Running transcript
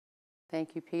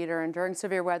Thank you, Peter. And during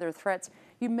severe weather threats,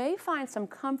 you may find some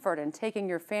comfort in taking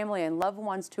your family and loved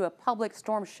ones to a public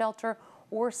storm shelter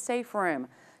or safe room.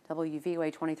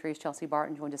 WVUA 23's Chelsea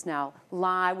Barton joined us now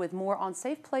live with more on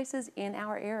safe places in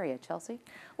our area. Chelsea?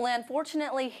 Lynn,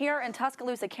 fortunately here in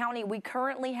Tuscaloosa County, we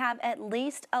currently have at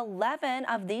least 11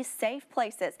 of these safe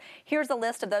places. Here's a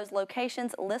list of those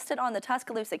locations listed on the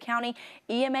Tuscaloosa County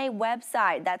EMA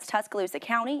website. That's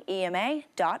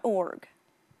TuscaloosaCountyEMA.org.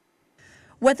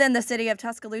 Within the city of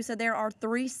Tuscaloosa, there are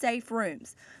 3 safe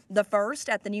rooms. The first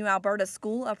at the New Alberta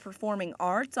School of Performing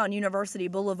Arts on University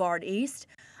Boulevard East,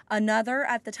 another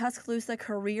at the Tuscaloosa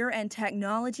Career and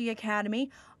Technology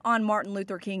Academy on Martin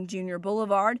Luther King Jr.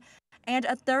 Boulevard, and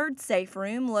a third safe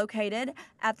room located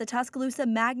at the Tuscaloosa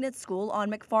Magnet School on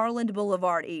McFarland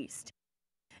Boulevard East.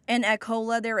 In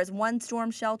Ecola, there is 1 storm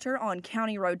shelter on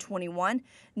County Road 21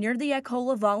 near the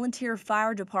Ecola Volunteer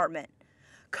Fire Department.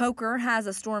 Coker has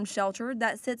a storm shelter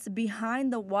that sits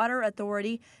behind the Water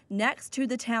Authority next to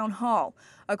the Town Hall.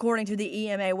 According to the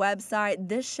EMA website,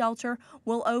 this shelter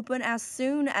will open as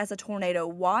soon as a tornado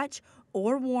watch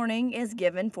or warning is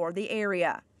given for the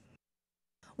area.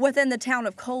 Within the town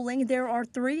of Coaling, there are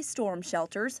 3 storm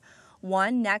shelters.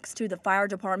 One next to the fire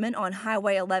department on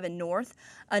Highway 11 North,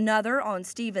 another on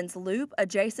Stevens Loop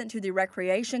adjacent to the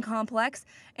recreation complex,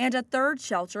 and a third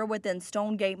shelter within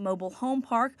Stonegate Mobile Home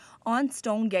Park on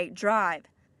Stonegate Drive.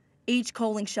 Each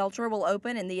Coaling shelter will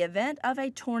open in the event of a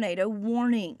tornado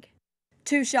warning.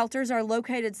 2 shelters are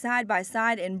located side by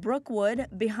side in Brookwood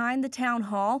behind the town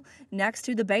hall next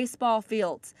to the baseball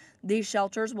fields. These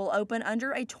shelters will open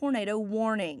under a tornado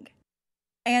warning.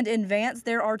 And in Vance,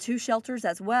 there are 2 shelters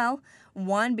as well,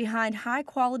 one behind High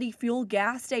Quality Fuel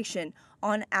gas station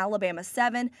on Alabama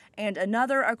 7 and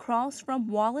another across from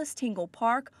Wallace Tingle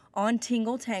Park on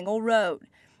Tingle Tangle Road.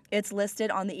 It's listed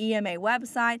on the EMA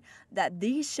website that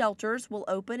these shelters will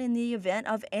open in the event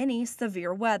of any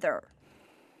severe weather.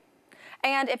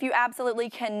 And if you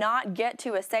absolutely cannot get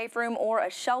to a safe room or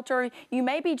a shelter, you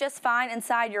may be just fine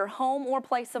inside your home or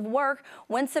place of work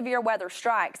when severe weather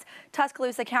strikes.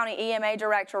 Tuscaloosa County EMA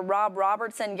Director Rob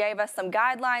Robertson gave us some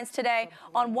guidelines today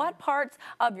on what parts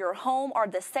of your home are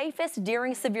the safest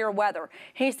during severe weather.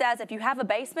 He says if you have a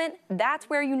basement, that's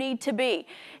where you need to be.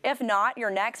 If not,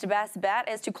 your next best bet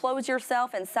is to close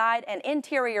yourself inside an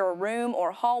interior room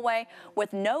or hallway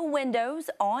with no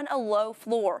windows on a low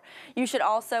floor. You should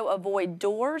also avoid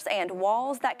doors and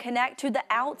walls that connect to the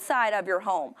outside of your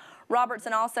home.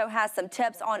 Robertson also has some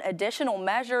tips on additional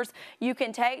measures you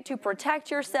can take to protect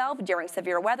yourself during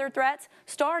severe weather threats,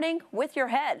 starting with your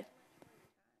head.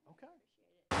 Okay.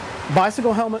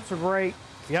 Bicycle helmets are great.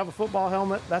 If you have a football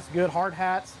helmet, that's good. Hard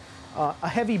hats. A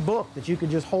heavy book that you could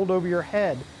just hold over your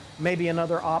head may be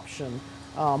another option.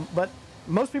 But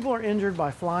most people are injured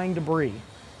by flying debris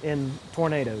in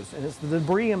tornadoes, and it's the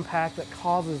debris impact that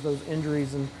causes those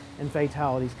injuries and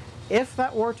fatalities. If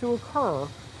that were to occur,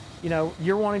 you know,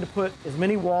 you're wanting to put as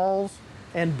many walls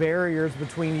and barriers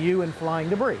between you and flying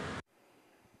debris.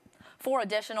 For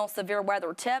additional severe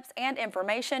weather tips and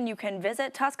information, you can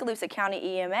visit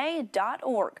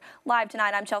TuscaloosaCountyEMA.org. Live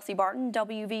tonight, I'm Chelsea Barton,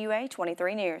 WVUA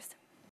 23 News.